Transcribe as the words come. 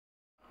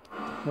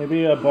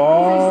Maybe a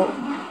ball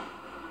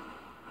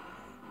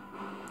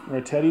or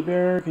a teddy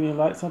bear. Can you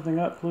light something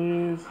up,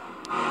 please?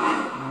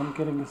 I'm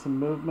getting some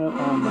movement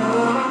on the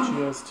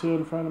GS2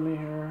 in front of me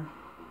here.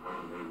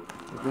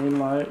 The green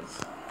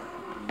lights.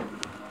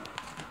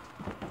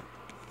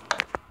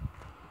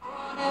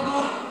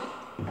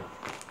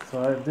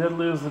 So I did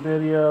lose the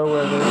video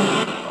where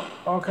there's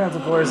all kinds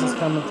of voices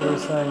coming through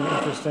saying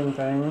interesting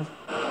things.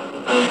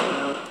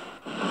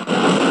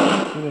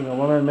 Including a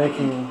woman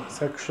making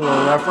sexual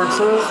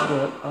references,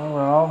 but oh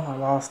well, I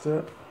lost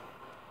it.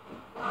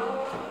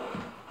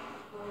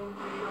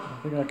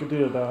 Nothing I could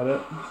do about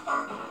it.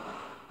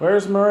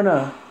 Where's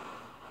Myrna?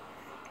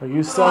 Are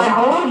you still? I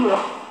hold you.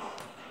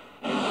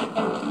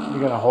 You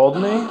gonna hold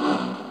me?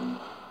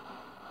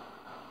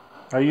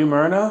 Are you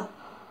Myrna?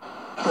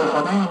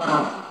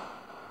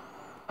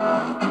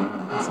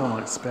 That sounds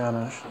like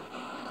Spanish.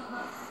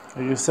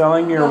 Are you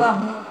selling your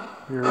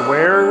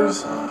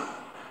wares?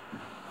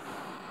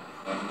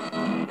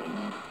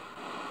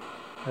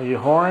 Are you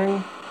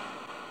whoring?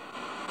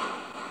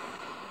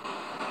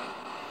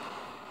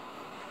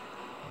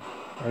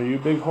 Are you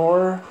big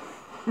whore?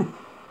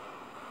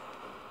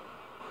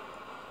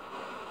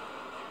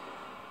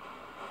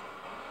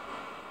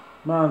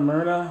 Come on,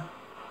 Myrna.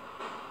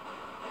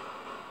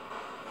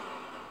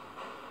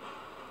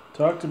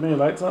 Talk to me,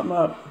 light something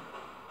up.